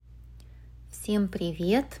Всем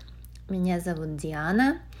привет! Меня зовут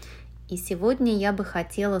Диана, и сегодня я бы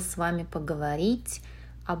хотела с вами поговорить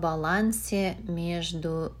о балансе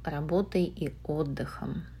между работой и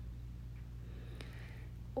отдыхом.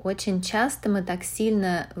 Очень часто мы так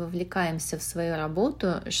сильно вовлекаемся в свою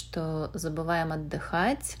работу, что забываем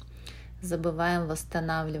отдыхать, забываем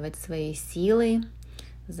восстанавливать свои силы,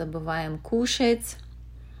 забываем кушать,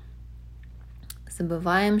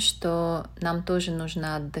 забываем, что нам тоже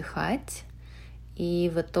нужно отдыхать.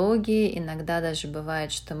 И в итоге иногда даже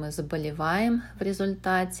бывает, что мы заболеваем в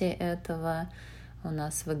результате этого. У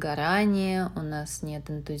нас выгорание, у нас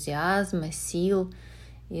нет энтузиазма, сил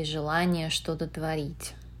и желания что-то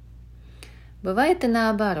творить. Бывает и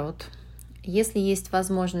наоборот. Если есть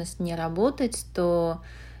возможность не работать, то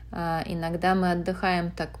иногда мы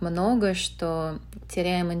отдыхаем так много, что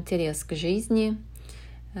теряем интерес к жизни.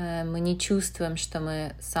 Мы не чувствуем, что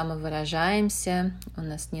мы самовыражаемся, у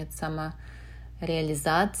нас нет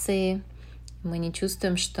самореализации, мы не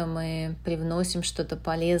чувствуем, что мы привносим что-то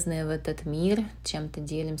полезное в этот мир, чем-то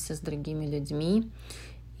делимся с другими людьми,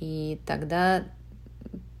 и тогда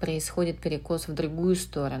происходит перекос в другую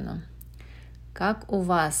сторону. Как у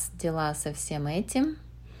вас дела со всем этим?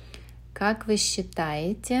 Как вы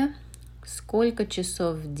считаете, сколько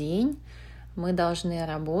часов в день мы должны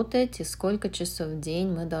работать и сколько часов в день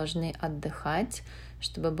мы должны отдыхать,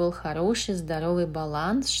 чтобы был хороший, здоровый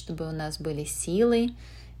баланс, чтобы у нас были силы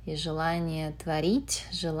и желание творить,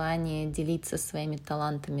 желание делиться своими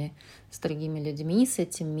талантами с другими людьми, с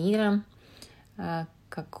этим миром?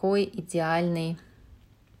 Какой идеальный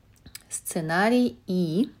сценарий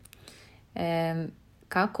и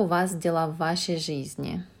как у вас дела в вашей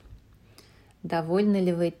жизни? Довольны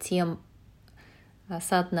ли вы тем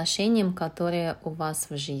соотношением, которое у вас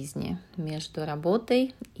в жизни между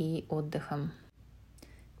работой и отдыхом?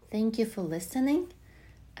 Thank you for listening.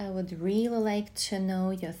 I would really like to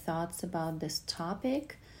know your thoughts about this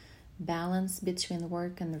topic, balance between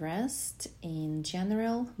work and rest in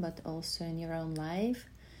general, but also in your own life.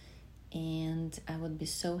 And I would be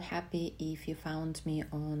so happy if you found me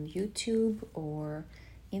on YouTube or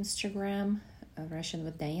Instagram, Russian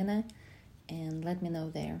with Diana, and let me know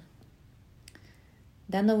there.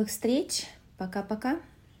 До новых встреч. Пока-пока.